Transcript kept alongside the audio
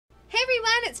Hey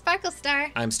everyone, it's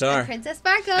SparkleStar. I'm Star. I'm Princess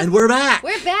Sparkle. And we're back!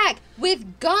 We're back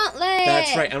with Gauntlet!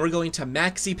 That's right, and we're going to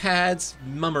Maxi Pad's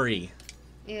Mummery.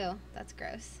 Ew, that's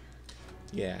gross.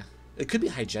 Yeah. It could be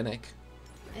hygienic.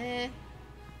 I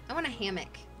want a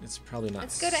hammock. It's probably not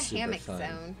Let's go to super hammock fun.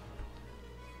 zone.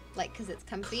 Like, because it's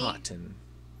comfy. Cotton.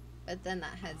 But then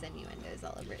that has innuendos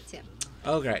all over it too.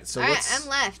 Okay, so Alright, what's... I'm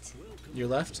left. You're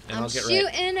left, and I'm I'll get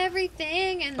shooting right.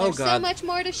 everything, and Oh, there's so God. much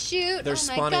more to shoot. They're oh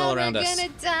my spawning God, all around we're us. gonna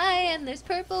die, and there's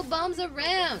purple bombs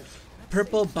around.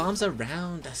 Purple bombs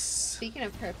around us. Speaking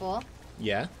of purple,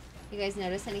 Yeah? you guys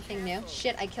notice anything new?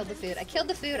 Shit, I killed the food. I killed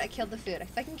the food. I killed the food. I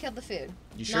fucking killed the food.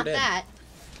 You sure Not did. that.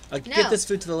 No. Get this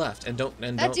food to the left, and don't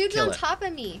That dude's kill on it. top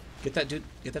of me. Get that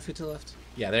food to the left.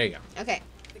 Yeah, there you go. Okay.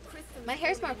 My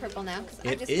hair's more purple now because I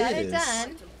It just got it is.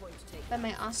 done by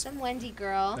my awesome Wendy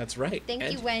girl. That's right.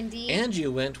 Thank you, Wendy. And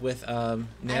you went with Nana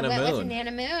I went Moon. with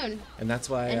Nana Moon. And that's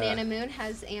why... And Nana Moon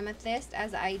has amethyst,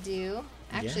 as I do.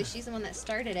 Actually, Yeah. she's the one that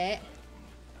started it.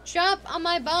 Jump on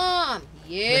my bomb!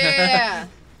 Yeah!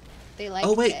 They liked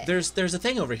Oh, wait, it. there's a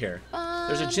thing over here.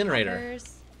 There's a Bomb generator.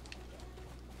 hoppers.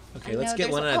 Okay, I let's know get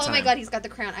there's one a- at a time. Oh my God, he's got the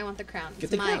crown. I want the crown. Get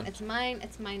It's the mine. crown. It's mine.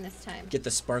 It's mine this time. Get the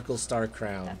SparkleStar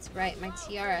crown. That's right, my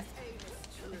tiara.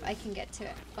 If I can get to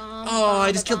it. Bomb, Oh, bomb,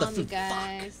 I just killed the bomb, food. you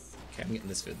guys. Okay, I'm getting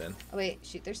this food then. Oh wait,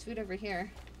 shoot, there's food over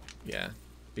here. Yeah.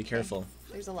 Be careful.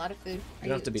 There's a lot of food. You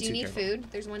don't have to be do you too need careful.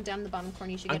 food? There's one down in the bottom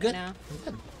corner. You should I'm get good. it now. I'm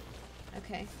good.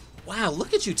 Okay. Wow,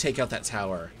 look at you take out that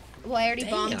tower. Well, I already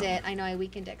bombed Damn. it. I know I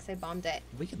weakened it because I bombed it.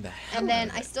 We can the hell And then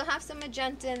out of I it. still have some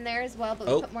magenta in there as well, but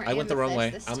we Oh, put more I went the wrong way.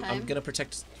 amethyst this I'm time. gonna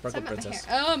protect So Sparkle I'm at my Princess.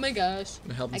 hair. Oh my gosh.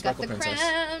 I'm helping I got Sparkle the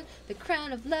Princess. the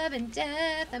crown of love and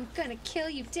death. I'm gonna kill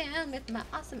you down with my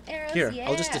awesome arrows. Here, yeah.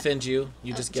 I'll just defend you.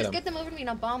 You just get Just them. get them over to me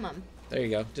and I'll bomb them. There you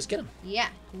go. Just get them. Yeah.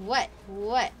 What?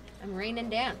 What? I'm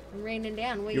raining down. I'm raining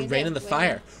down. What You're you gonna raining do? the What you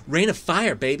fire. Rain of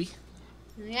fire, baby.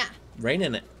 gonna- Yeah. Rain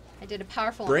in it. I did a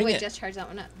powerful Bring one. Wait, it. just charge that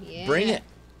one up. Yeah. Bring it.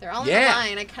 They're all in Yeah. the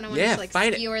line. I kind of want Yeah, to like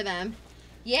fight it. skewer them.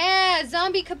 Yeah,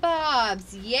 zombie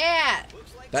kebabs. Yeah.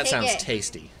 That Take sounds it.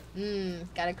 tasty.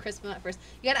 Gotta crisp them up first.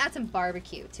 You gotta add some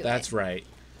barbecue to it. That's right.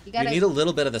 You You need a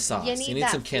little bit of the sauce. You need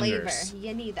that some flavor. kinders.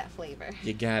 You need that flavor.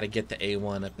 You gotta get the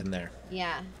A1 up in there.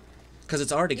 Yeah. Because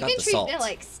it's already You got can the treat salt. it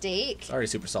like steak. It's already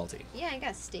super salty. Yeah, you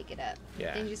gotta steak it up.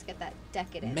 Yeah. Then you just get that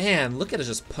decadent. Man, look at us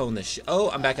just pwn this shit.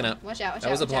 Oh, I'm backing up. Watch out, watch That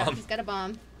out, was a watch out. bomb. He's got a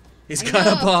bomb. He's I got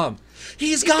know. a bomb.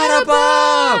 He's got a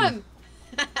bomb!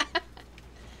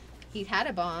 He had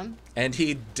a bomb. And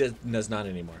he does not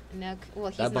anymore. No, well,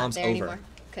 he's That not bomb's there over. anymore.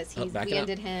 Because Oh, back we it up.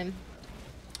 ended him.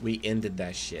 We ended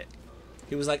that shit.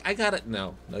 He was like, I got it.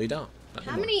 No, you don't. Not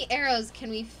How anymore. many arrows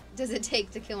does it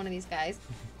take to kill one of these guys?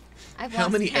 I've How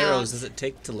lost many count. arrows does it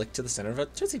take to lick to the center of a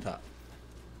Tootsie Pop?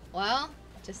 Well,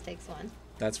 it just takes one.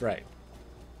 That's right.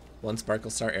 One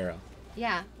SparkleStar arrow.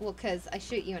 Yeah, well, because I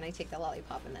shoot you and I take the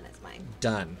lollipop and then it's mine.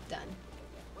 Done. Done.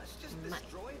 Let's just Mine.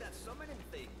 destroy that summoning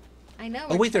thing. I know.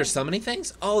 Oh, we're wait, there's trying- summoning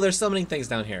things? Oh, there's summoning things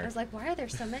down I here. was like, why are there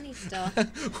so many still?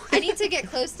 I need to get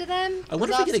close to them. I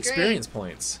wonder if off we get screen. experience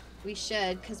points. We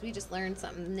should, because we just learned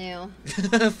something new.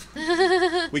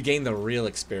 We gain the real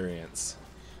experience.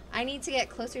 I need to get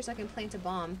closer so I can plant a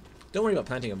bomb. Don't worry about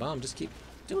planting a bomb. Just keep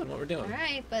doing what we're doing. All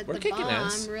right, but We're the kicking bomb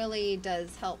ass. really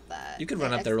does help that. You can It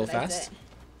run up there real expedites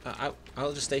fast. it.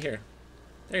 I'll just stay here.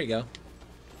 There you go.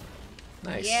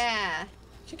 Nice. Yeah.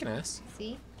 Kicking ass.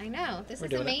 See? I know. This We're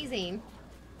is doing it. amazing.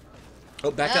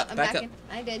 Oh, back Oh, up, I'm back up. backing.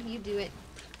 I did. You do it.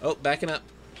 Oh, backing up.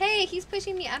 Hey, he's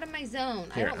pushing me out of my zone.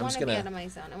 Here, I don't I'm want just to be gonna out of my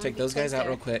zone. I wanna Take be those guys out closer.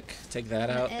 real quick. Take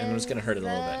that out, and I'm just gonna hurt it a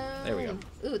little bit. There we go.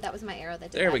 Ooh, that was my arrow that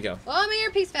did There that. we go. Oh, my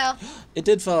earpiece fell. It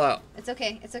did fall out. It's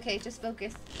okay. It's okay. Just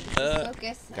focus. Uh,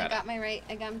 Focus. I got it. got my right.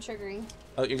 I got him triggering.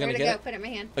 Oh, you're gonna Where'd it get go? it? Put it in my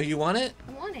hand. Oh, you want it?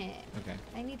 I want it. Okay.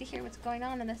 I need to hear what's going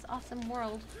on in this awesome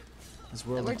world This that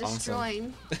world we're is awesome.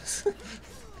 destroying.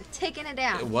 Taking it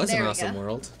down. It was There an we awesome go.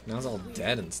 world. Now it's all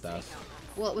dead and stuff.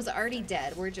 Well, it was already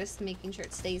dead. We're just making sure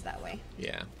it stays that way.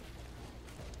 Yeah.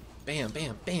 Bam,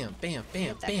 bam, bam, bam, bam,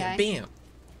 Hit that bam, guy. bam.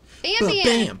 Bam, Ba bam.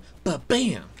 bam, ba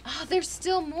bam. Oh, there's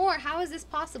still more. How is this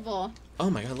possible? Oh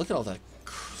my god, look at all that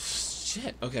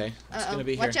shit. Okay, it's Uh-oh. gonna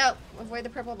be here. Watch out. Avoid the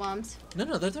purple bombs.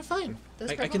 No, they're fine. Those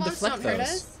I purple can bombs deflect don't those. hurt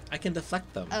us? I can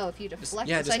deflect them. Oh, if you deflect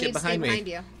yeah, it, so just I get need to stay behind me. behind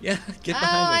you. Yeah, get Oh,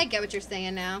 behind I me. get what you're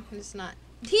saying now. I'm just not.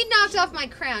 He knocked off my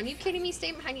crown. You kidding me?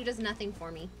 Staying behind you does nothing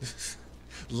for me.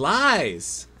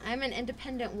 Lies. I'm an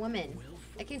independent woman.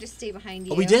 I can just stay behind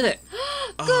you. Oh, we did it.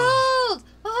 Gold!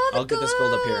 Oh, the I'll get this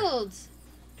gold up here. gold.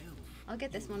 I'll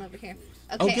get this one over here.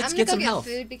 Okay, Oh, I'm gonna get go some get health.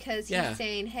 food because Yeah. he's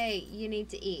saying, "Hey, you need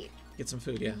to eat." Get some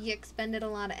food, yeah. You expended a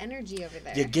lot of energy over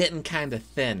there. You're getting kind of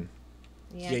thin.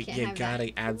 Yeah, you I can't you have gotta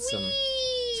that. add some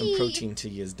Whee! protein to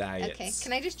your diet. Okay,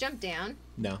 can I just jump down?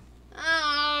 No.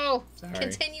 Oh, No! Sorry.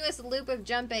 Continuous loop of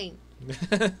jumping. You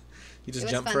just It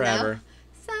was jump fun, forever.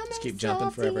 Though. Just keep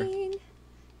jumping forever.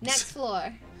 Next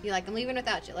floor. You're like, I'm leaving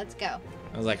without you. Let's go.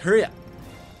 I was like, hurry up.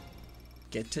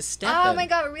 Get to stepping. Oh my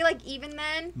god, were we like even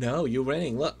then? No, you're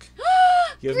winning. Look.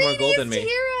 You have more gold than me.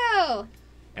 Hero.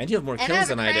 And you have more And kills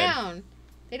than I did. crown.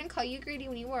 They didn't call you greedy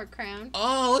when you wore a crown.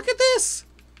 Oh, look at this.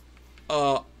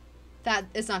 Oh, That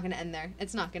it's not gonna end there.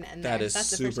 It's not gonna end there. that is That's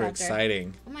the first super chapter.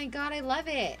 exciting. Oh my god, I love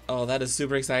it. Oh, that is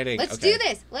super exciting. Let's Okay. do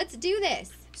this. Let's do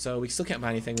this. So we still can't buy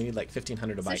anything. We need like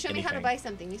 1,500 to buy So show anything. me how to buy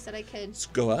something. You said I could. Let's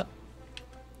go up.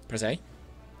 Press A.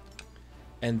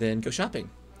 And then go shopping.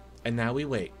 And now we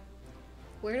wait.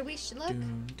 Where do we look?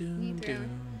 Dun, dun, Need throw.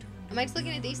 dun, Am I just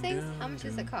looking at these things? How much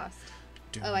does it cost?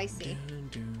 Oh, I see.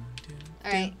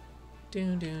 All right,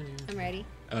 I'm ready.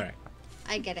 All right.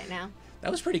 I get it now.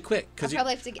 That was pretty quick. I'll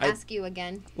probably have to ask you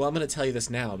again. Well, I'm going to tell you this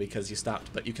now because you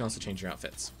stopped, but you can also change your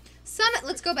outfits. Summit,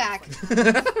 let's go back.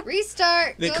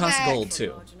 Restart. They go cost back. gold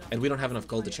too, and we don't have enough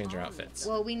gold to change our outfits.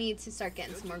 Well, we need to start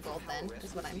getting some more gold then,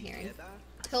 is what I'm hearing.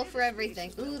 Pill for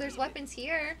everything. Ooh, there's weapons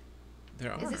here.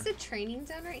 There are. Is this a training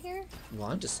zone right here? Well,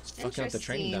 I'm just fucking up the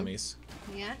training dummies.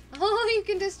 Yeah. Oh, you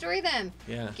can destroy them.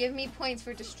 Yeah. Give me points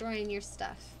for destroying your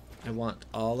stuff. I want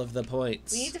all of the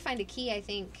points. We need to find a key, I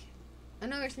think. Oh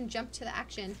no, there's some jump to the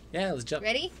action. Yeah, let's jump.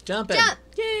 Ready? Jumping. Jump!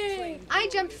 Yay! I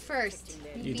jumped first.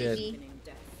 You beat did. me.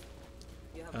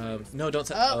 No, don't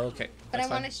say. Oh, Oh, okay. But That's I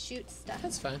want fine. to shoot stuff.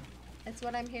 That's fine. That's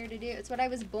what I'm here to do. It's what I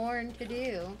was born to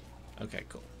do. Okay,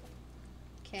 cool.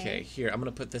 Okay, Okay. here. I'm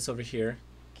going to put this over here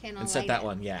Can and set that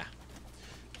one. Yeah.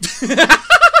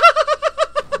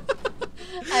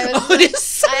 I was Oh, you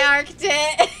set- I arced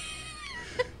it.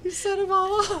 You set them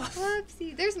all off.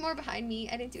 Whoopsie. There's more behind me.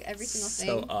 I didn't do every single thing.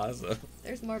 So awesome.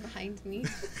 There's more behind me.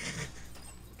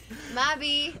 My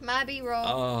B roll.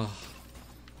 Oh,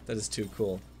 that is too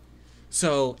cool.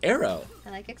 So, Arrow. I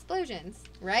like explosions,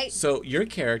 right? So, your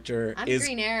character I'm is...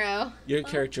 Green Arrow. Your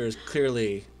character is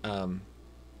clearly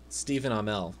Stephen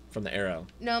Amell from the Arrow.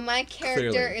 No, my character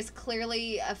Clearly. is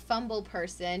clearly a fumble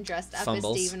person dressed up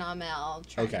Fumbles? as Stephen Amell,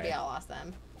 trying to Okay. be all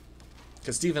awesome.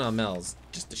 Because Stephen Amell's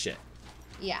just the shit.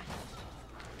 Yeah.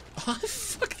 Oh, I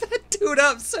fucked that dude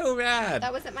up so bad.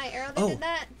 That wasn't my arrow that Oh. did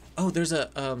that? Oh, there's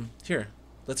a, here.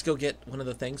 Let's go get one of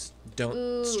the things. Don't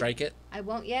Ooh. strike it. I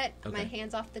won't yet. My Okay.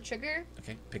 hand's off the trigger.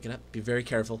 Okay, pick it up. Be very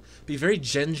careful. Be very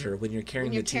ginger when you're carrying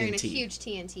When you're the carrying TNT. a huge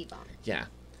TNT bomb. Yeah.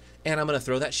 And I'm going to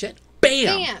throw that shit. Bam!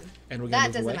 Bam! And we're going That to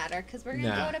move doesn't away. matter, because we're going to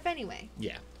Nah. blow it up anyway.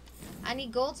 Yeah. I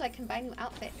need gold so I can buy new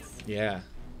outfits. Yeah.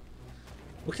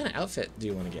 What kind of outfit do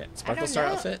you want to get? I don't SparkleStar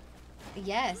know. outfit?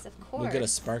 Yes, of course. We'll get a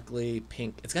sparkly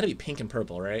pink. It's got to be pink and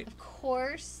purple, right? Of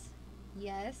course.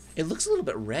 Yes. It looks a little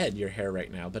bit red, your hair right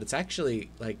now, but it's actually,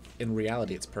 like, in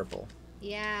reality, it's purple.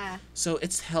 Yeah. So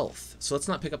it's health. So let's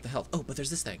not pick up the health. Oh, but there's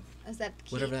this thing. Is that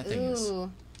key? Whatever that thing is. Ooh.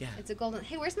 Yeah. It's a golden...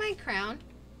 Hey, where's my crown?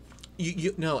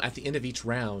 No, at the end of each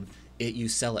round, you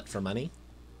sell it for money,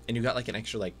 and you got like an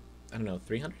extra, like, I don't know,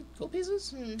 300 gold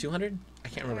pieces? 200? I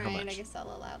can't remember how Alright, much. I guess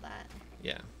I'll allow that.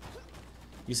 Yeah.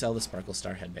 You sell the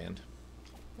SparkleStar headband.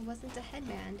 It wasn't a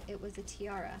headband. It was a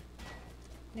tiara.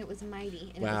 And it was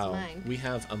mighty, and it Wow. was mine. We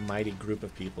have a mighty group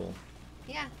of people.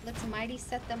 Yeah, let's mighty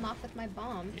set them off with my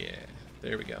bomb. Yeah.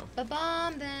 There we go.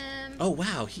 Ba-bomb them. Oh,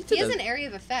 wow. He He did, has an area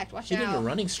of effect. Watch he did out. a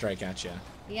running strike at you.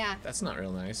 Yeah. That's not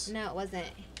real nice. No, it wasn't.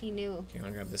 He knew. Okay, I'm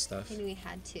gonna grab this stuff. He knew he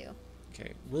had to.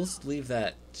 Okay, we'll leave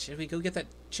that. Should we go get that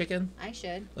chicken? I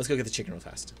should. Let's go get the chicken real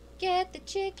fast. Get the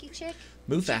chicky chick.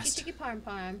 Move Chicky fast. chicky parm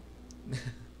parm.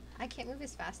 I can't move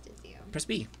as fast as you. Press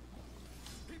B.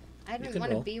 I didn't can want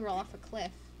to roll. B-roll off a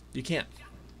cliff. You can't.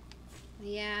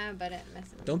 Yeah, but it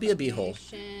messes up Don't the be a b-hole.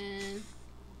 formation.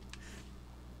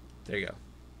 There you go.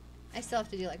 I still have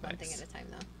to do like one Nice. thing at a time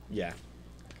though, Yeah.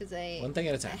 because I One thing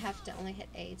at a I time. have to only hit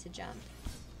A to jump.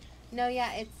 No,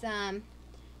 yeah, it's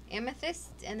amethyst,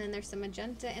 and then there's some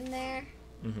magenta in there.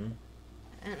 Mm-hmm.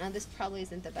 I don't know. This probably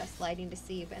isn't the best lighting to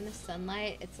see, but in the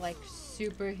sunlight, it's like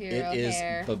superhero It is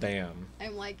hair. ba-bam.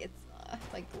 I'm like, it's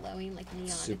like glowing like neon.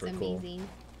 Super it's cool. amazing.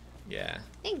 Yeah.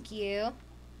 Thank you.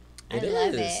 It I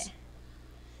love is. it.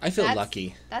 I feel That's-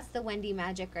 lucky. That's the Wendy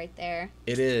magic right there.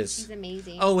 It is. She's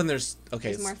amazing. Oh, and there's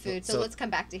okay. There's more food, so let's come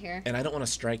back to here. And I don't want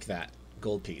to strike that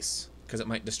gold piece because it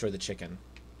might destroy the chicken.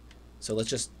 So let's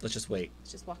just wait.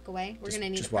 Let's just walk away. We're Just- gonna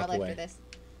need just a walk probably away. for this.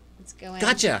 Let's go in.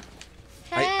 Gotcha.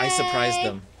 I surprised Hey!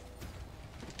 them.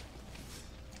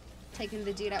 Taking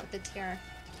the dude out with the tiara.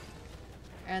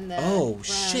 And the Oh rum.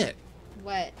 shit!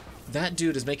 What? That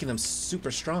dude is making them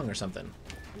super strong or something.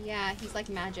 Yeah, he's like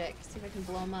magic. See if I can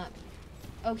blow him up.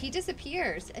 Oh, he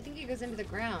disappears. I think he goes into the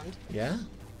ground. Yeah.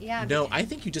 Yeah. No, I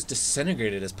think you just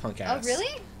disintegrated his punk ass. Oh,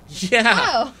 really? Yeah.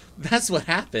 Oh. That's what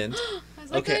happened. I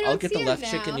was like, Okay, I I'll don't get see the him left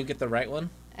now. chick and you get the right one.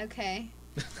 Okay.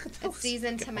 That It's was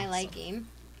seasoned to fucking my awesome. liking.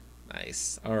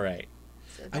 Nice. All right.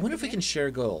 So I wonder if we here? can share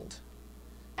gold.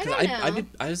 I 'Cause don't know.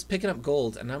 I was picking up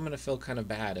gold, and I'm gonna feel kind of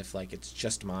bad if like it's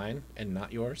just mine and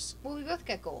not yours. Well, we both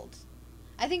get gold.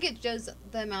 I think it shows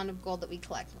the amount of gold that we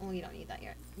collect. Oh, you don't need that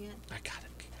yet. Yeah. I got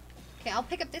it. Okay, I'll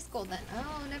pick up this gold then.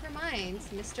 Oh, never mind,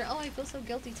 Mister. Oh, I feel so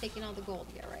guilty taking all the gold.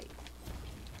 Yeah, right.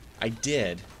 I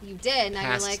did. You did. Now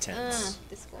Past you're like, tense.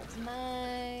 this gold's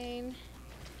mine.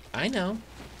 I know.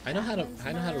 I know how to. That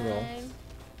I know how to roll. one's mine.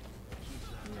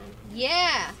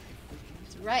 Yeah.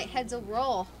 That's right. Heads will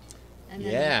roll. And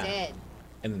then Yeah. they did.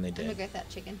 And then they I'm gonna did. go with that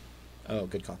chicken Oh,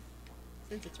 good call.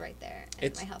 since it's right there. And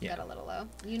It's- my health yeah. got a little low.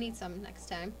 You need some next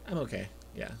time. I'm okay.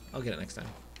 Yeah, I'll get it next time.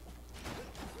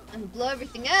 I'm gonna blow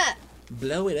everything up.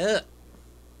 Blow it up.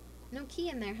 No key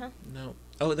in there, huh? No.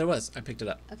 Oh, there was. I picked it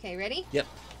up. Okay, ready? Yep.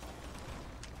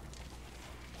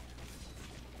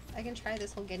 I can try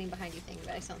this whole getting behind you thing,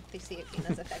 but I don't see it being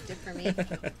as effective for me.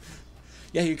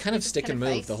 Yeah, you kind of It's stick and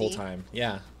kinda move the whole feisty. time.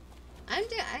 Yeah.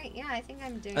 I think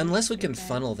I'm doing. Unless we pretty can good.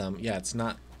 funnel them. Yeah, it's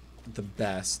not the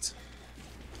best.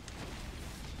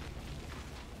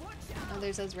 Oh,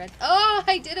 there's those red. Oh,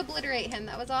 I did obliterate him.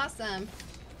 That was awesome.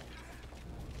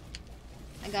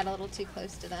 I got a little too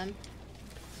close to them.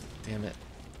 Damn it.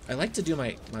 I like to do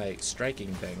my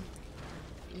striking thing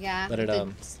Yeah. But it,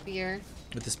 the spear.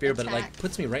 with the spear, but it like Attack.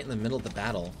 puts me right in the middle of the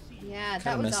battle. Yeah, that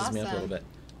Kind of was messes awesome. me up a little bit.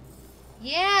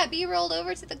 Yeah, B rolled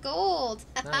over to the gold.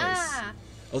 Nice.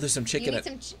 Oh, there's some You chicken. need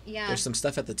some. Yeah. There's some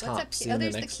stuff at the top. What's up? See Oh, in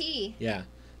there's the the next. key. Yeah.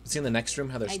 See in the next room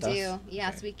how there's I stuff. do. Yeah,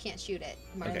 Okay. so we can't shoot it.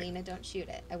 Marlena, don't shoot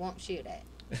it. I won't shoot it.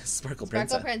 Sparkle Sparkle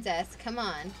Princess. Princess, come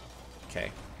on.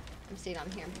 Okay. I'm staying on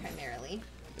here primarily.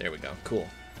 There we go. Cool.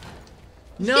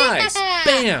 Nice. Yeah!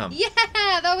 Bam. Yeah,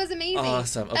 that was amazing.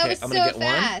 Awesome. That Okay, was I'm gonna so get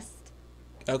one. fast.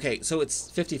 Okay, so it's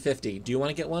 50-50. Do you want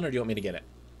to get one or do you want me to get it?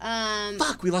 Um,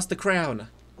 Fuck, we lost the crown.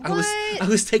 I What?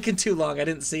 was taking too long. I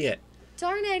didn't see it.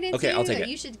 darn it, I didn't Okay, see I'll you. take it.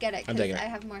 You should get it I'm because taking I it.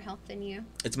 have more health than you.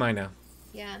 It's mine now.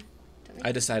 Yeah. Don't make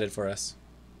I decided for us.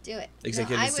 do it.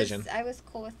 Executive no, decision. I was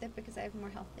cool with it because I have more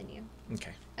health than you.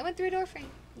 Okay. I went through a door frame.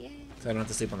 Yay. So I don't have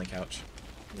to sleep on the couch.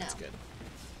 No. That's good.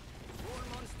 More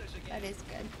monsters again. That is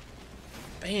good.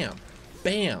 Bam.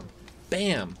 Bam.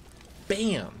 Bam.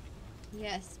 Bam.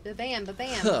 Yes. Ba-bam,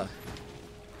 ba-bam. Huh.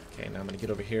 Okay, now I'm going to get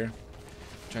over here.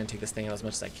 Try and take this thing out as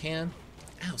much as I can.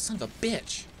 Ow, son of a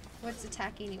bitch. What's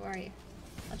attacking you? Where are you?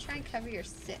 I'll try and cover your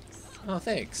 6. Oh,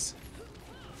 thanks.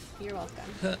 You're welcome.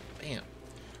 Huh. Bam.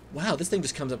 Wow, this thing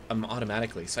just comes up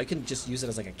automatically, so I can just use it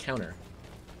as like a counter.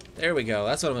 There we go.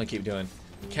 That's what I'm going to keep doing.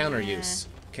 Counter Yeah. use.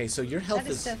 Okay, so your health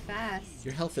That is so fast.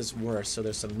 your health is worse, so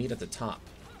there's some meat at the top.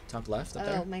 Top left up Oh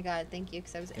there? my god, thank you,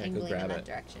 because I was Yeah, go angling in grab that it.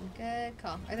 direction. Good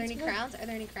call. Are there any good. crowns? Are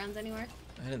there any crowns anywhere?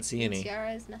 I didn't see any.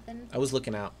 Tiaras, nothing? I was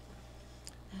looking out.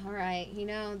 Alright, you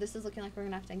know, this is looking like we're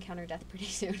gonna have to encounter death pretty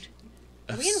soon.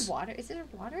 Are we in water? Is it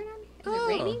water down here? Is it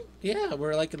raining? Yeah,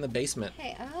 we're like in the basement.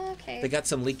 Hey, oh, okay. They got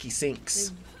some leaky sinks.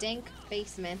 The dank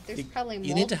basement. There's You- probably a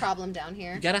you need mold to- problem down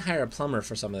here. You gotta hire a plumber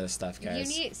for some of this stuff,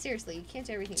 guys. You need, seriously, you can't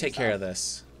do everything Take care of yourself.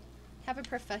 this. Have a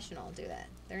professional do that.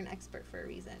 They're an expert for a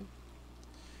reason.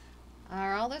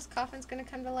 Are all those coffins gonna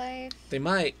come to life? They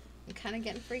might. I'm kind of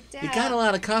getting freaked out. You got a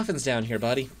lot of coffins down here,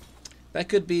 buddy. That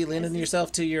could be lending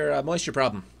yourself to your moisture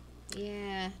problem.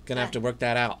 Yeah. Gonna have to work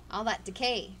that out. All that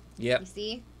decay. Yep. You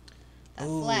see? That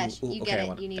Ooh, flesh. ooh, You okay, get I it.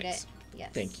 want it. You need Thanks. it. Yes.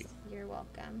 Thank you. You're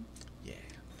welcome. Yeah.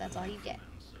 That's all you get.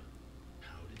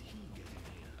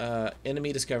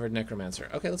 Enemy discovered necromancer.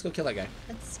 Okay, let's go kill that guy.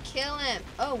 Let's kill him.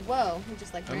 Oh, whoa. He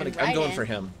just like ran right I'm going in. for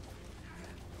him.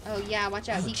 Oh, yeah. Watch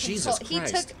out. Oh, He Jesus He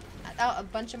Christ. took out a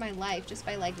bunch of my life just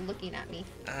by like looking at me.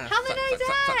 Ah, How did fuck, I fuck,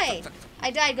 fuck, fuck, die? fuck, fuck.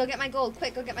 I died. Go get my gold.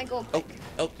 Quick. Go get my gold. Oh, Quick.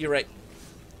 oh, you're right.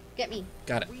 Get me.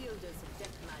 Got it.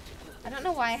 I don't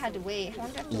know why I had to wait. I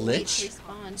wonder if I have to wait Lich? to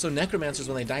respawn. So necromancers,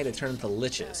 when they die, they turn into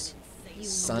liches. You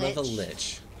Son of a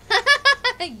lich.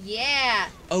 Yeah.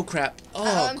 Oh crap. Uh-oh,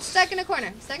 Oh. I'm stuck in a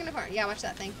corner. Stuck in a corner. Yeah, watch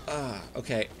that thing.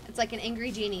 Okay. It's like an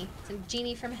angry genie. It's a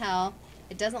genie from hell.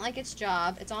 It doesn't like its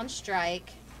job. It's on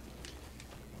strike.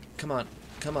 Come on.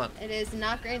 Come on. It is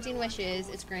not granting wishes.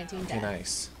 It's granting Okay, death.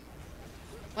 nice.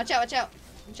 Watch out, watch out.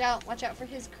 Watch out, watch out for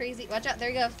his crazy... Watch out, there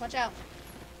he goes. Watch out.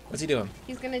 What's he doing?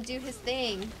 He's gonna do his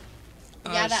thing.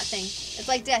 Ah, Yeah, that thing. It's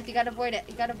like death. You gotta avoid it.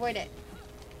 You gotta avoid it.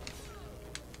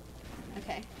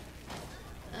 Okay.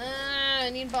 I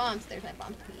need bombs. There's my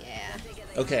bomb. Yeah.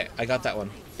 Okay, I got that one.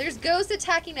 There's ghosts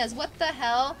attacking us. What the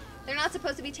hell? They're not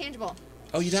supposed to be tangible.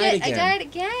 Oh, you Shit, died again. I died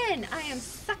again. I am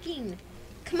sucking.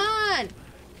 Come on.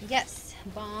 Yes.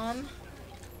 Bomb.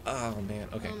 Oh, man.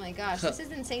 Okay. Oh my gosh, this is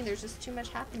insane. There's just too much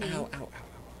happening. Ow, ow, ow, ow.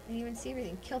 I didn't even see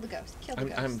everything. Kill the ghost. Kill the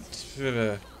ghost. So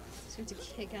we have to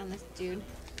kick on this dude.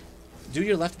 Do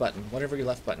your left button, whatever your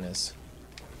left button is.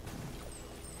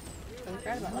 Oh, we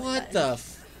forgot about left What button. the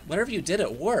whatever you did,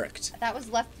 it worked. That was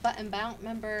left button bounce.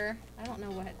 Remember? I don't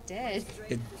know what it did.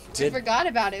 It I did. forgot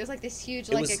about it. It was like this huge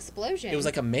explosion. It was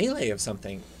like a melee of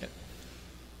something.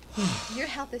 Your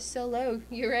health is so low.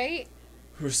 You right?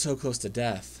 We're so close to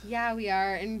death. Yeah, we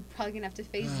are, and probably gonna have to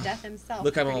face death himself.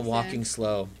 Look, I'm all pretty walking soon.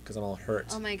 slow because I'm all hurt.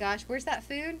 Oh my gosh, where's that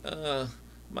food? I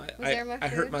food?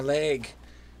 hurt my leg.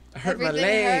 I hurt Everything my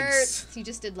legs. hurts. You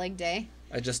just did leg day.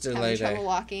 I just did Having leg trouble day.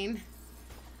 walking.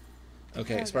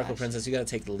 Okay, Oh, Sparkle gosh. Princess, you gotta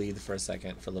take the lead for a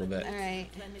second, for a little bit. All right.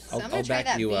 So I'll I'm gonna try back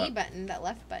that you B up. button, that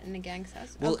left button again. Cause I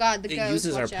was, Well, oh god, the it ghost.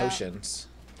 uses our watch out. potions.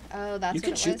 Oh, that's You what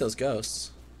can it shoot was? those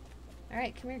ghosts. All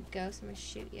right, come here, ghost. I'm gonna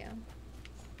shoot you.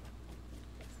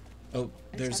 Oh,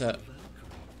 there's a.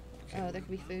 Oh, there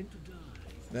could be food.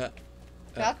 That.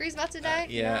 Valkyrie's about to die?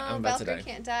 yeah, no, I'm about to Valkyrie die.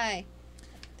 can't die.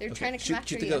 They're Okay, trying to come shoot, after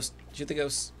shoot the you. ghost. Shoot the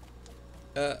ghost.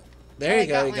 There Oh, you I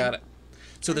go. got You got one. it.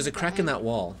 So there's a got crack in one. that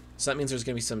wall. So that means there's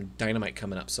gonna be some dynamite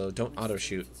coming up. So don't auto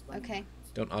shoot. Okay.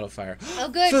 Don't auto fire. Oh,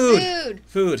 good Food.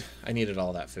 Food. I needed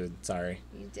all that food. Sorry.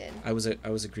 You did. I was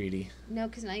a greedy. No,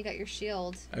 because now you got your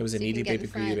shield. I was a so you needy can get baby,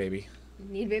 in greedy front. baby.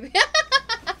 Need baby.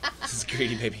 This is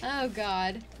greedy baby. Oh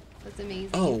god, that's amazing.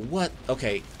 Oh, what?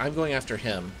 Okay, I'm going after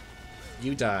him.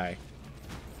 You die.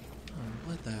 Oh,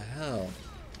 what the hell?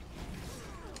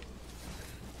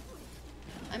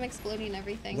 I'm exploding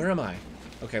everything. Where am I?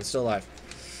 Okay, I'm still alive.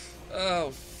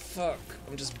 Oh, fuck.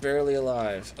 I'm just barely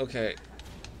alive. Okay.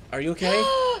 Are you okay?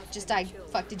 Just died.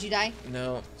 Fuck, did you die?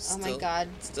 No. Oh Still, my god.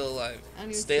 Still alive. I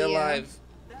don't even Stay see you. alive.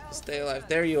 Stay alive.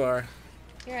 There you are.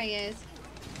 Here he is.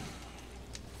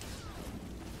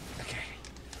 Okay.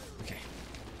 Okay.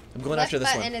 I'm going Left after this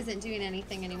button one. isn't doing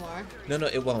anything anymore. No, no,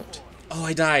 it won't. Oh,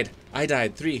 I died. I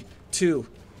died. 3, 2,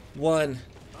 1.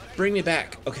 Bring me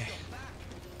back. Okay.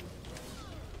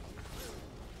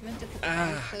 I'm gonna have to put the Ah,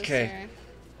 phone closer. okay.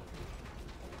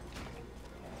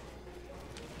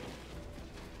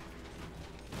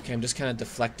 Okay, I'm just kind of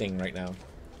deflecting right now.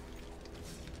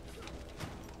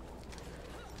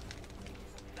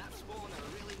 That spawner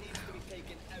really needs to be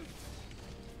taken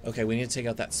out. Okay, we need to take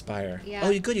out that spire. Yeah. Oh,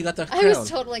 you good. You got the crown. I was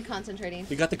totally concentrating.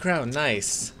 You got the crown.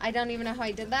 Nice. I don't even know how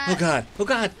I did that. Oh, God. Oh,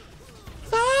 God.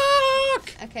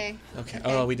 Fuck! Okay. Okay.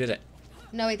 Oh, we did it.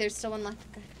 No, wait, there's still one left.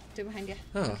 Okay. Do it behind you.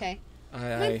 Oh. Okay.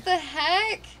 I What the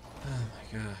heck? oh,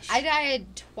 my gosh. I died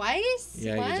twice?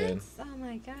 Yeah, you once? did. Oh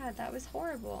my god, that was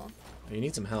horrible. You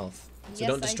need some health. So Yes,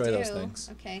 don't destroy I those do. things.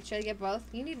 Okay, should I get both?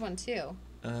 You need one too.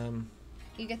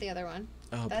 You get the other one.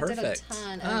 Oh, That perfect. did a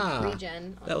ton of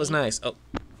regen. on That was me. nice. Oh,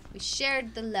 We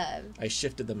shared the love. I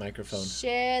shifted the microphone.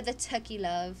 Share the tucky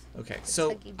love. Okay, so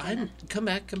Tucky dinner. come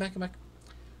back.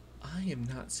 I am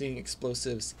not seeing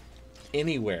explosives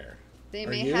anywhere. They Are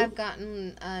may you? have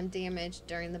gotten damaged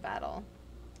during the battle.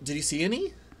 Did you see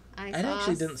any? I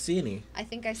actually didn't see any. I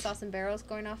think I saw some barrels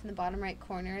going off in the bottom right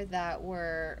corner that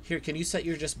were... Here, can you set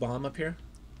your just bomb up here?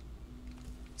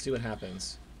 See what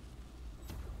happens.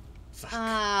 Fuck.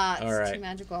 Ah, it's All right. too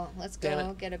magical. Let's Damn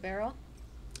go it. get a barrel.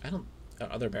 I don't.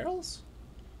 Are there barrels?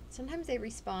 Sometimes they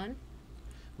respawn.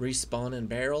 Respawn in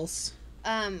barrels?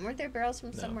 Weren't there barrels from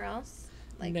No. somewhere else?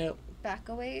 Like No. back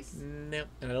a ways? No.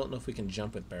 And I don't know if we can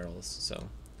jump with barrels, so.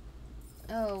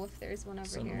 Oh, if there's one over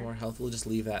Some here. more health. We'll just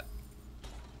leave that.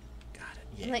 Got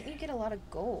it. Yeah. I'm letting you get a lot of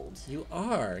gold. You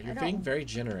are. You're being don't- very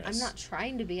generous. I'm not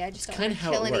trying to be. I just It's don't want kinda to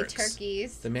how kill it any works.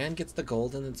 turkeys. The man gets the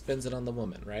gold and then spends it on the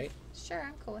woman, right? Sure,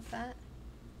 I'm cool with that.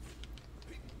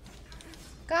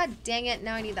 God dang it,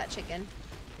 now I need that chicken.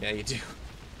 Yeah, you do.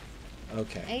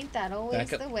 Okay. Ain't that always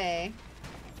Back up. the way?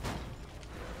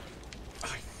 Oh,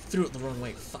 I threw it the wrong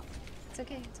way. Fuck. It's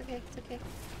okay, it's okay, it's okay.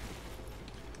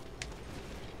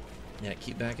 Yeah,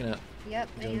 keep backing up. Yep,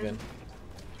 You're doing man. good.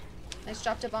 I just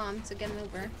dropped a bomb, so get him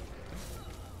over.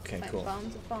 Okay, Fight cool.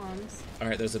 bombs with bombs. All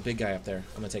right, there's a big guy up there.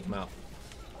 I'm gonna take him out.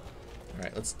 All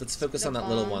right, let's focus The on that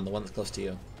little bomb. one, the one that's close to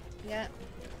you. Yep.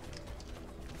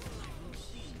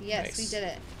 Yes, Nice. we did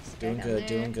it. Doing Down good, there.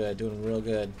 doing good, doing real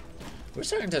good. We're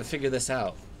starting to figure this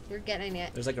out. We're getting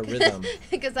it. There's like a rhythm.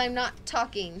 Because I'm not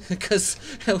talking. Because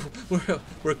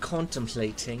we're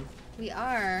contemplating. We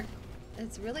are.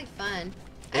 It's really fun.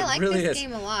 It I like really this is.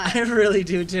 game a lot. I really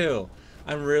do too.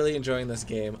 I'm really enjoying this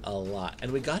game a lot.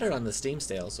 And we got it on the Steam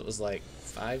sale, so it was like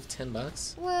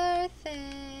 $5-10. Worth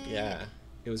it. Yeah,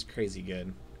 it was crazy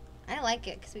good. I like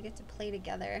it because we get to play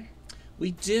together.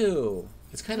 We do.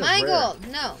 It's kind of My rare. gold.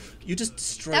 No. You just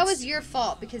destroyed. That was your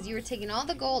fault because you were taking all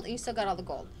the gold and you still got all the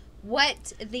gold.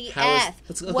 What the How is- F?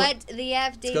 let's go- What the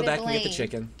F, David Let's go back Blaine? and get the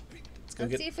chicken.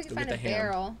 Let's see if we can find a ham.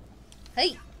 barrel.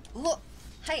 Hey, look.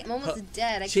 Hey, I'm almost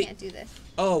dead. I She- can't do this.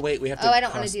 Oh, wait, we have to... Oh, I don't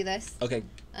want cross- to do this. Okay.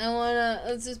 I want to...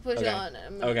 Let's just push Okay. on.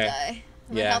 I'm going to Okay. die.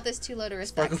 My Yeah. health is too low to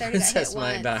respect. Sparkle I already got hit Princess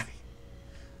might once. die.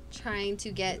 Trying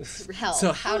to get help.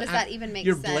 So how does that even make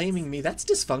You're sense? blaming me. That's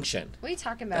dysfunction. What are you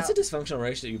talking about? That's a dysfunctional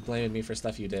relationship. You blaming me for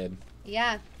stuff you did.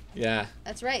 Yeah, Yeah.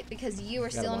 that's right. Because you were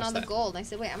Gotta stealing watch all the that. gold. And I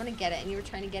said, wait, I'm going to get it. And you were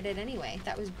trying to get it anyway.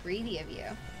 That was greedy of you.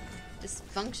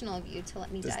 Dysfunctional of you to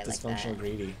let me die like that. Dysfunctional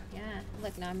greedy. Yeah.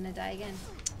 Look, now I'm going to die again.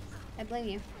 I blame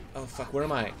you. Oh, fuck. Where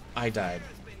am I? I died.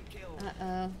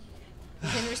 Uh-oh. You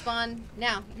can respawn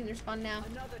now. You can respawn now.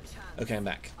 Okay, I'm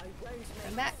back.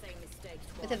 I'm back.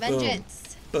 With a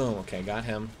vengeance. Boom. Okay, got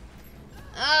him.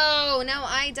 Oh, now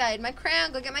I died. My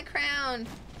crown. Go get my crown.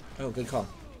 Oh, good call.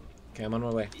 Okay, I'm on my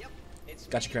way.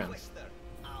 Got your crown.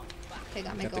 Okay,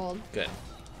 got my Got the- gold. Good.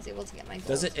 I was able to get my gold.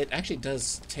 Does it? It actually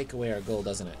does take away our gold,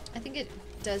 doesn't it? I think it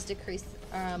does decrease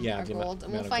Yeah, our the amount- gold.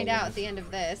 And we'll amount of find gold we out have. at the end of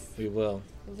this. We will.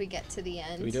 If we get to the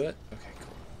end. Do we do it? Okay,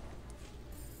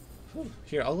 cool. Whew.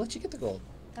 Here, I'll let you get the gold.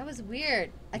 That was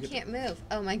weird. I You get- can't move.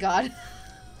 Oh my god.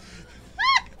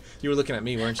 You were looking at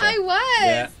me, weren't you? I was.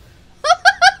 Yeah.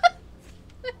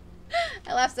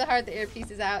 I laughed so hard the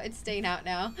earpiece is out. It's staying out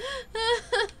now.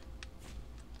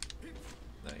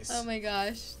 Nice. Oh my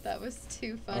gosh. That was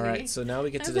too funny. All right, so now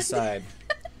we get to I was like- decide.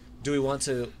 Do we want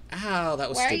to... Ow, that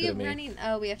was Why are stupid you of me. running?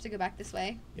 Oh, we have to go back this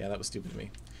way. Yeah, that was stupid of me.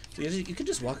 So you can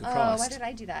just walk Oh, across. why did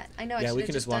I do that? I know I Yeah, should we have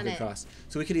can just just walk done it. across.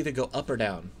 So we could either go up or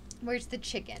down. Where's the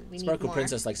chicken? We need Sparkle more.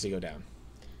 Princess likes to go down.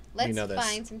 Let's know this.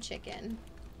 find some chicken.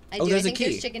 I Oh, do. I there's a think key.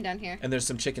 there's chicken down here. And there's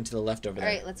some chicken to the left over All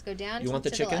there. right, let's go down. You want the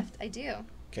to chicken? The left. I do.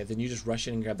 Okay, then you just rush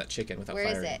in and grab that chicken without Where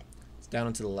is firing. it? It's down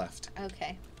and to the left.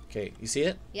 Okay. Okay, you see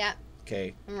it? Yeah.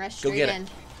 Okay. I'm rushed Go straight get it. in.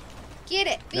 Get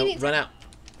it. No, Beating- run out.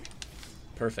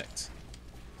 Perfect.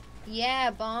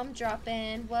 Yeah, bomb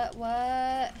dropping. What?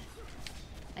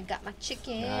 I got my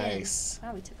chicken. Nice.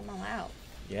 Wow, we took them all out.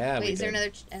 Yeah, Wait, we is there did.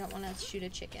 another? I don't want to shoot a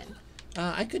chicken.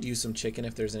 I could use some chicken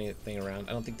if there's anything around.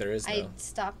 I don't think there is, though. I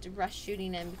stopped rush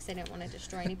shooting them because I didn't want to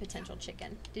destroy any potential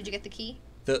chicken. Did you get the key?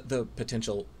 The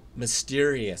potential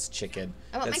mysterious chicken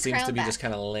I want that my seems crown to be back. just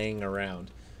kind of laying around.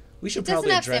 We should It doesn't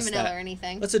probably have address salmonella that. or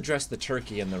anything. Let's address the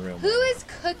turkey in the room. Who is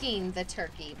cooking the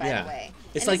turkey, by Yeah. the way?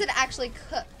 It's and like- is it actually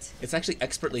cooked? It's actually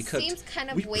expertly cooked. Seems kind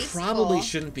of we wasteful. probably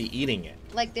shouldn't be eating it.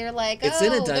 Like they're like, It's oh,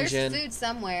 in a dungeon, there's food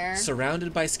somewhere.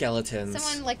 Surrounded by skeletons.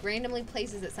 Someone like randomly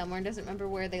places it somewhere and doesn't remember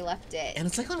where they left it. And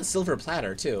it's like on a silver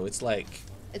platter too. It's like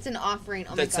It's an offering.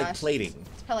 Oh my it's gosh. like plating.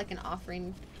 It's probably like an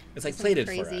offering. It's like some plated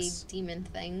for crazy us. demon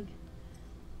thing.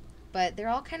 But they're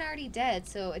all kind of already dead,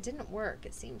 so it didn't work.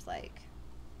 It seems like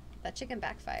that chicken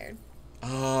backfired.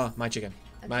 Oh, my chicken.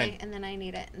 Okay, Mine. and then I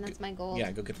need it, and that's my gold.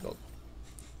 Yeah, go get the gold.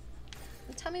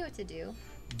 Don't tell me what to do.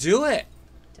 Do it.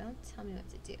 Don't tell me what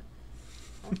to do.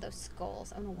 I want those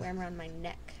skulls. I want to wear them around my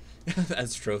neck.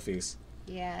 As trophies.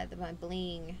 Yeah, my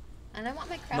bling. And I want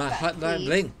my crap My back, hotline please.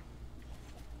 bling.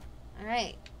 All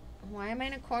right. Why am I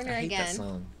in a corner I hate again? that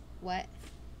song. What?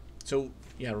 So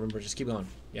yeah, remember, just keep going.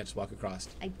 Yeah, just walk across.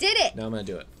 I did it. Now I'm gonna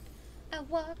do it. I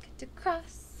walked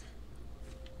across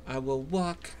I will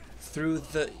walk through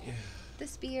the. the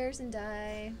spears and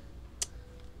die.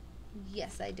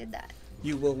 Yes, I did that.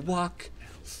 You will walk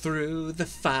through the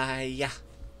fire.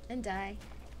 And die.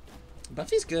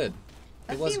 Buffy's good.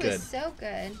 It was Buffy good. was so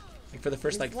good. Like for the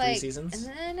first It's like 3 seasons,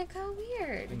 And then it got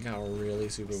weird. it got really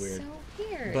super weird. So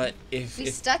weird. But if we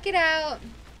stuck it out.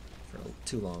 for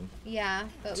too long, Yeah,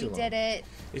 but Too we long. did it.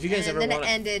 if you guys and ever then want, it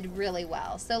ended really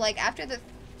well. So like after the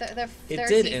it third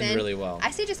did season, end really well. I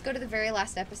say just go to the very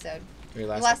last episode. Your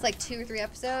The last like 2 or 3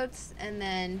 episodes, and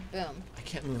then boom. I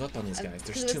can't move up on these guys. Because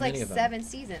There's it was too like many of them. 7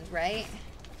 seasons, right?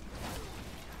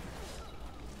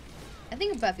 I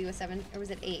think Buffy was 7, or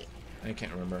was it 8? I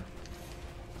can't remember.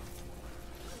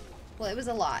 Well, it was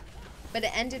a lot, but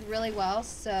it ended really well.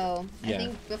 So Yeah. I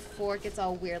think before it gets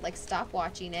all weird, like stop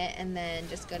watching it and then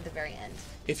just go to the very end.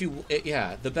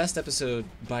 Yeah, the best episode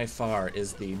by far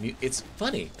is it's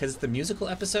funny because it's the musical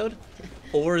episode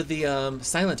or the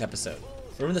silent episode.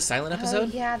 Remember the silent episode?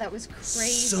 Oh yeah, that was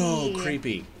crazy. So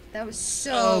creepy. That was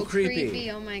So so creepy.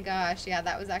 creepy. Oh my gosh, yeah,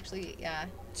 that was actually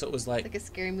So it was like a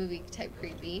scary movie type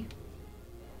creepy.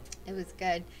 It was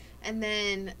good. And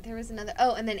then there was another.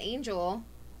 Oh, and then Angel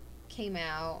came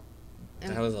out.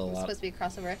 And That was a it lot. supposed to be a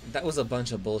crossover. that was a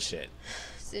bunch of bullshit.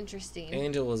 It's interesting.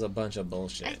 Angel was a bunch of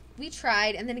bullshit. We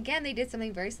tried, and then again they did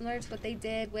something very similar to what they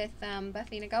did with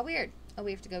Buffy, and it got weird. Oh,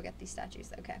 we have to go get these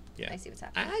statues. Okay, Yeah. I see what's I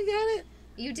happening. got it.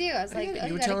 You do. I was like, got it. oh,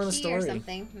 You were got telling a a key story. or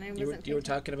something, and I You wasn't. were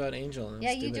talking about Angel. And Yeah,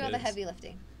 how you stupid do all it the is. heavy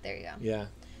lifting. There you go. Yeah.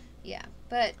 Yeah,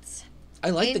 but I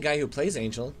like Hey. the guy who plays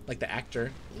Angel, like the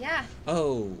actor. Yeah.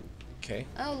 Oh, okay.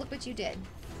 Oh, look what you did.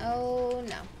 Oh,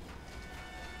 no.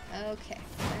 Okay.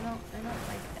 I don't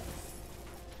like this.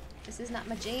 This is not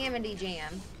my jamity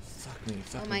jam. Fuck me.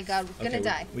 Fuck Oh me. my god, we're gonna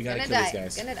die. We gotta gonna kill die.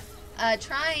 these guys. Gonna die.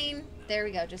 Trying. There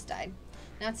we go, just died.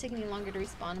 Now it's taking me longer to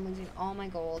respawn. I'm losing all my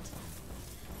gold.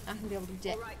 Not gonna be able to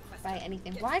get buy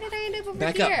anything. Why did I end up over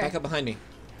Back here? up behind me.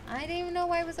 I didn't even know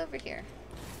why I was over here.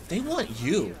 They want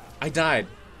you. I died.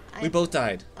 We both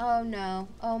died. Oh no.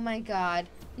 Oh my god.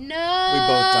 No! We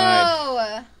both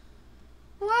died.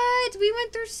 What? We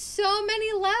went through so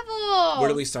many levels. Where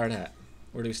do we start at?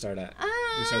 Where do we start at? Do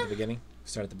we start at the beginning?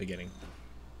 Start at the beginning.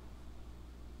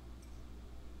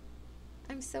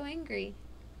 I'm so angry.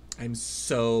 I'm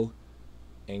so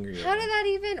angry. How did that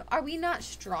even... Are we not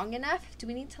strong enough? Do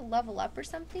we need to level up or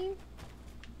something?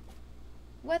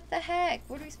 What the heck?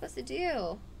 What are we supposed to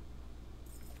do?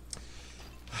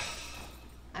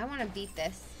 I want to beat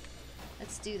this.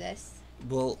 Let's do this.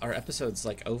 Well, our episode's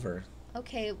like over.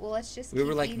 Okay, well, let's just We were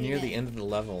keep like beating near it. the end of the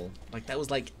level. Like that was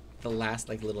like the last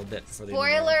like little bit before the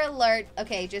Spoiler alert.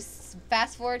 Okay, just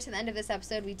fast forward to the end of this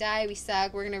episode. We die, we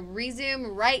suck. We're going to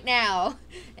resume right now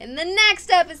in the next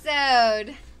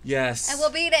episode. Yes. And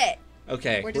we'll beat it.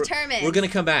 Okay. We're determined. We're gonna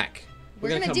come back. We're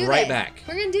gonna come right back.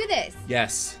 We're going to do this.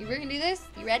 Yes. We're going to do this.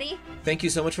 You ready? Thank you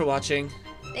so much for watching.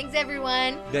 Thanks,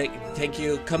 everyone. Thank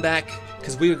you. Come back,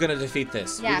 because we are gonna defeat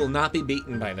this. Yeah. We will not be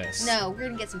beaten by this. No, we're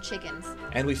going to get some chickens.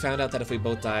 And we found out that if we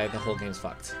both die, the whole game's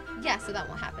fucked. Yeah, so that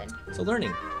won't happen. So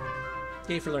learning.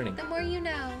 Yay for learning. The more you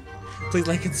know. Please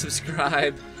like and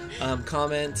subscribe.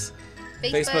 Comment.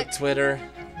 Facebook, Twitter.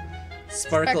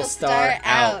 SparkleStar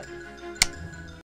out.